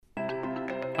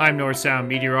I'm North Sound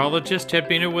meteorologist Ted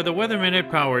Beener with a Weather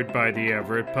Minute powered by the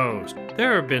Everett Post.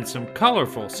 There have been some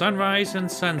colorful sunrise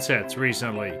and sunsets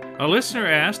recently. A listener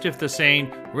asked if the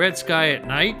saying, "red sky at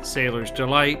night, sailors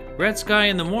delight, red sky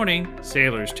in the morning,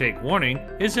 sailors take warning,"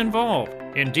 is involved.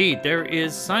 Indeed, there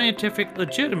is scientific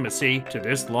legitimacy to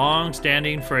this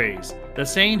long-standing phrase. The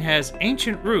saying has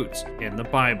ancient roots in the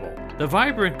Bible. The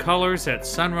vibrant colors at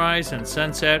sunrise and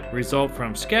sunset result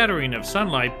from scattering of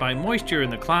sunlight by moisture in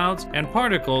the clouds and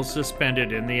particles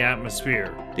suspended in the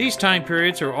atmosphere. These time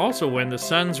periods are also when the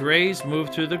sun's rays move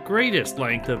through the greatest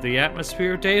length of the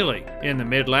atmosphere daily. In the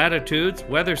mid-latitudes,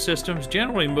 weather systems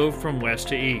generally move from west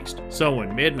to east. So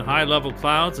when mid and high-level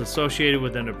clouds associated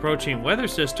with an approaching weather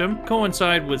system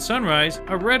coincide with sunrise,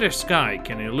 a reddish sky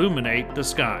can illuminate the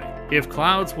sky. If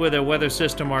clouds with a weather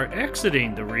system are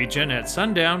exiting the region at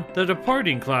sundown, the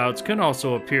departing clouds can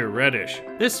also appear reddish.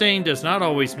 This saying does not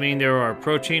always mean there are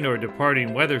approaching or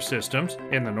departing weather systems.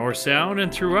 In the North Sound and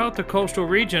throughout the coastal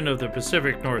region of the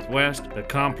Pacific Northwest, the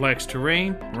complex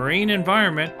terrain, marine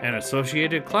environment, and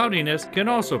associated cloudiness can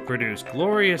also produce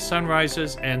glorious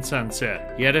sunrises and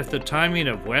sunset. Yet if the timing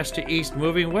of west to east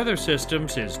moving weather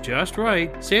systems is just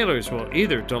right, sailors will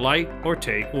either delight or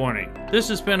take warning. This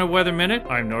has been a Weather Minute.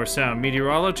 I'm North Sound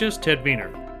meteorologist Ted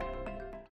Beener.